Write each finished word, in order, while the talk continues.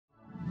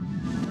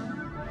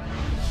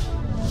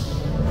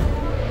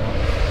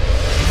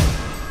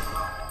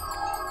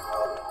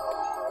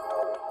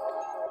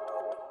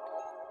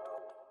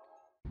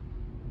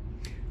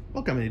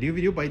Welcome to a new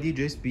video by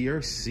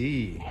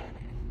DJSPRC.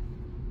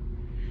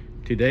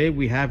 Today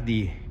we have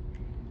the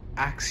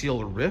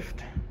Axial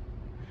Ryft,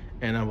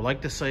 and I would like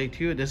to say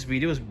to you, this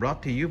video is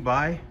brought to you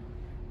by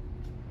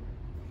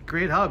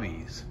Great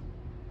Hobbies.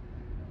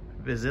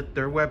 Visit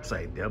their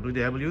website,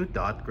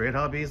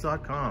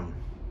 www.greathobbies.com.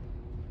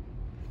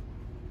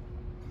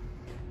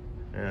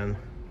 And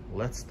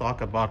let's talk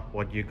about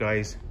what you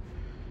guys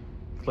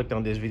clicked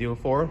on this video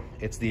for.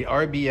 It's the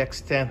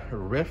RBX10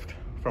 Ryft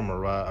from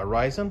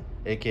Horizon,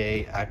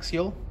 aka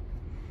Axial.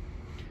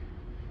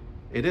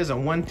 It is a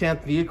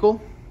 1/10 vehicle.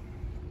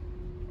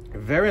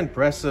 Very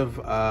impressive,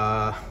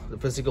 the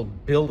physical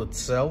build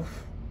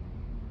itself.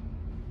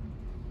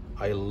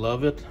 I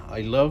love it.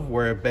 I love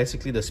where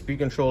basically the speed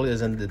control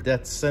is in the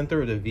dead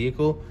center of the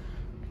vehicle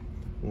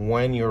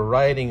when you're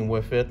riding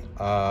with it.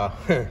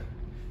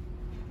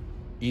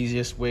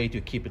 Easiest way to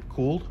keep it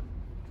cooled.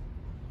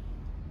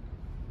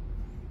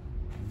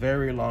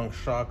 Very long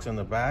shocks in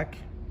the back.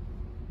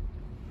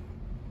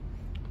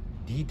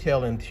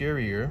 Detailed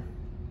interior.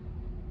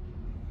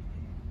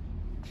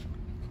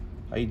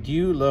 I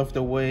do love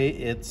the way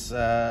it's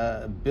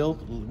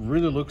built.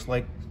 Really looks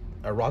like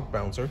a rock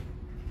bouncer.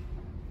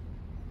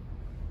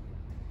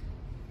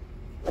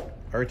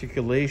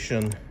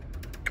 Articulation,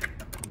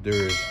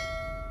 there's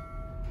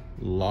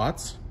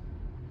lots.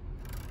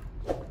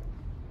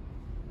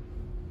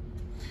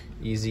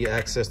 Easy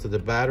access to the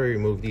battery.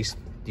 Remove these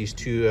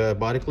two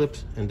body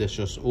clips and this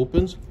just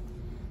opens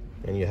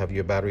and you have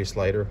your battery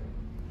slider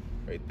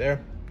right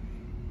there.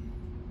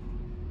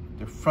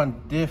 The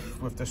front diff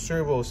with the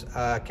servos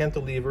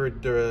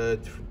cantilevered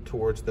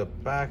towards the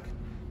back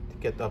to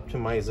get the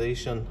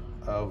optimization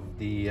of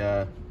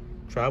the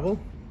travel.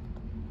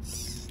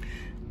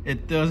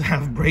 It does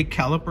have brake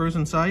calipers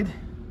inside. A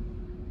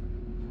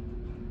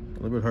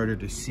little bit harder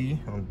to see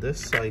on this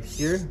side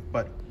here,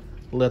 but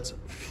let's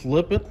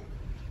flip it.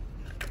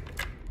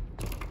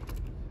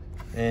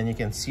 And you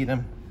can see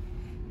them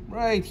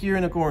right here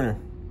in the corner.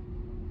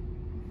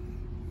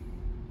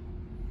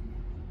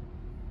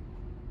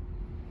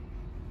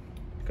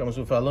 Comes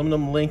with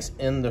aluminum links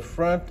in the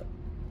front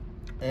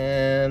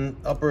and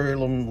upper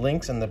aluminum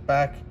links in the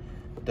back.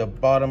 The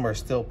bottom are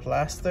still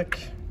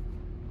plastic.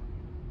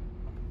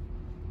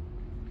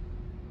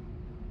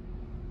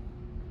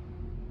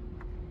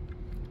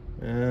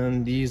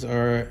 And these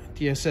are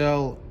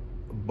TSL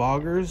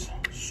boggers,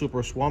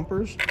 super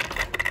swampers.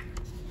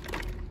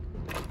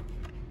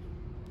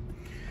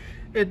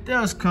 It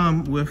does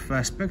come with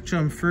a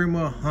Spektrum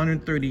firmware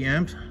 130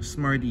 amps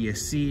smart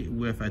ESC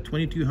with a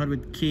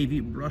 2200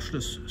 kV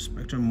brushless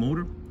Spektrum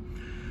motor.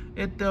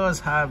 It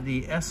does have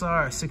the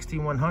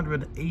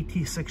SR6100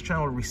 86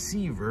 channel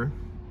receiver,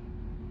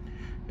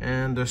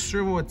 and the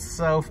servo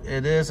itself,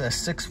 it is a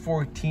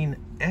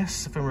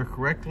 614S if I remember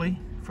correctly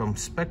from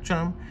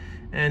Spektrum,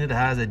 and it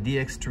has a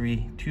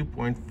DX3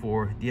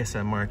 2.4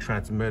 DSMR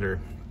transmitter.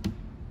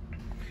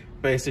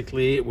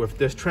 Basically, with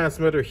this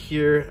transmitter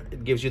here,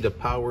 it gives you the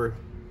power,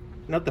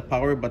 not the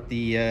power, but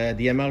the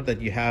amount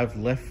that you have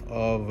left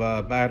of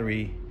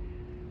battery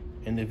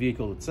in the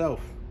vehicle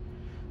itself.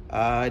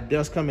 It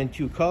does come in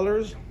two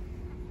colors.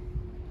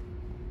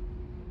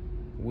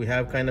 We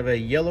have kind of a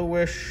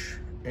yellowish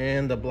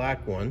and a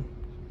black one.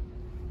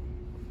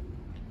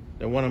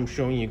 The one I'm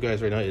showing you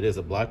guys right now, it is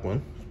a black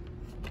one.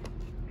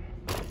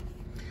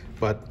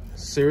 But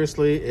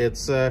seriously,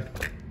 it's a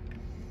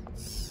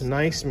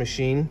nice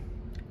machine.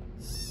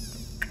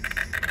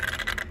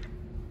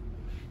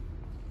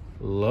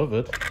 Love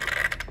it.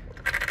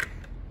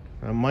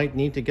 I might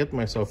need to get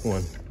myself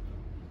one.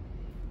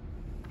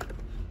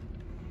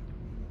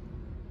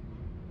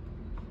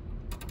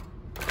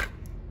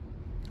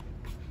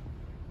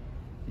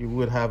 You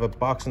would have a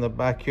box in the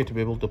back here to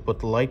be able to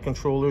put light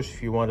controllers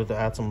if you wanted to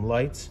add some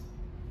lights.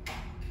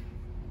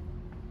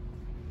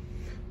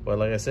 But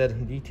like I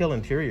said, detailed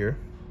interior.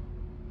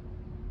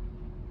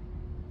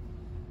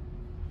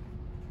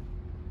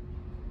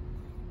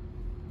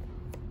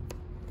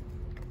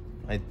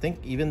 I think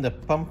even the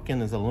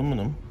pumpkin is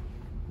aluminum.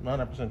 Not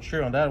 100%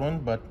 sure on that one,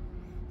 but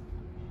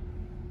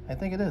I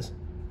think it is.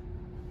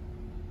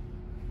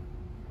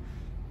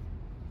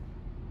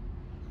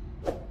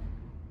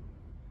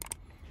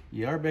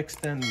 The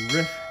RBX10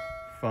 Ryft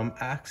from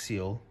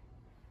Axial.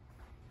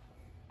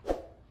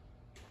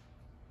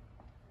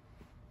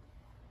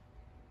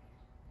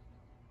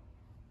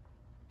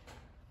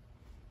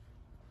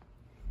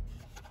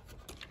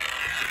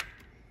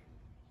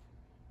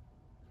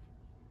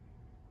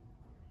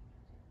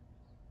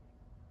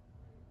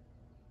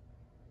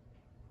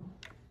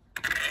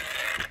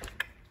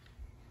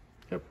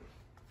 Yep.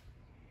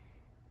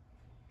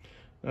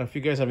 Now, if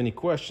you guys have any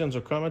questions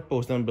or comment,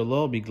 post them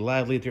below. I'll be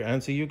gladly to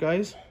answer you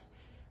guys.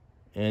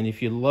 And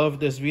if you love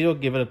this video,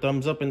 give it a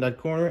thumbs up in that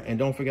corner. And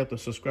don't forget to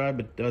subscribe.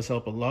 It does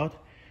help a lot.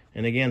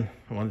 And again,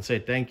 I want to say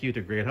thank you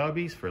to Great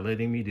Hobbies for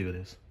letting me do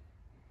this.